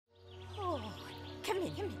Come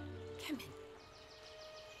in, come in, come in.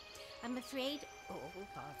 I'm afraid... Oh,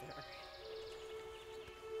 bother.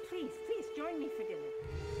 Please, please, join me for dinner.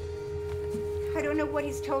 I don't know what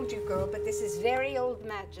he's told you, girl, but this is very old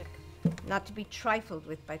magic. Not to be trifled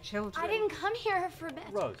with by children. I didn't come here for bed.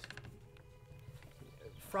 Rose,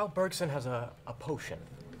 Frau Bergson has a potion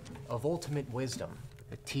of ultimate wisdom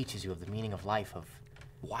that teaches you of the meaning of life, of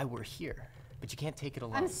why we're here. But you can't take it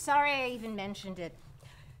alone. I'm sorry I even mentioned it.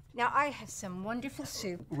 Now, I have some wonderful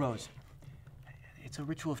soup. Rose, it's a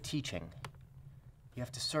ritual of teaching. You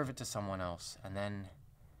have to serve it to someone else, and then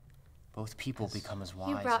both people become as wise.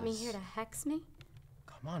 You brought me here to hex me?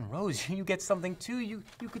 Come on, Rose, you get something too. You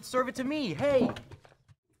could serve it to me. Hey!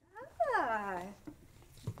 Ah,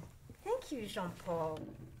 thank you, Jean-Paul.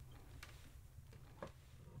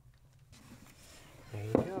 There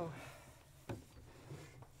you go.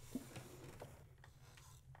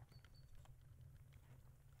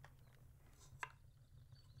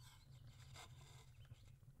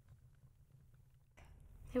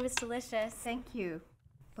 It was delicious. Thank you,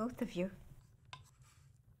 both of you.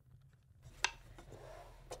 I'll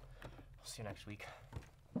see you next week.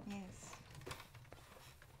 Yes.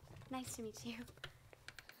 Nice to meet you.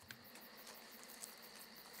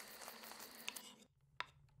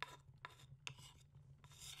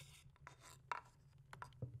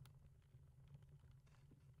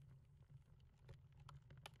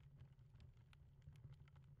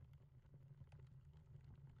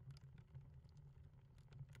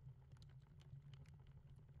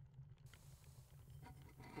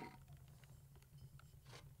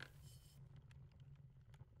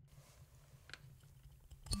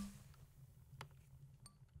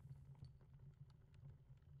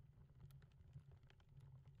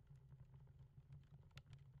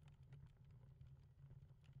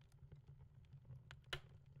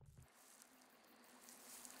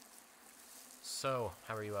 So,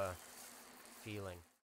 how are you, feeling?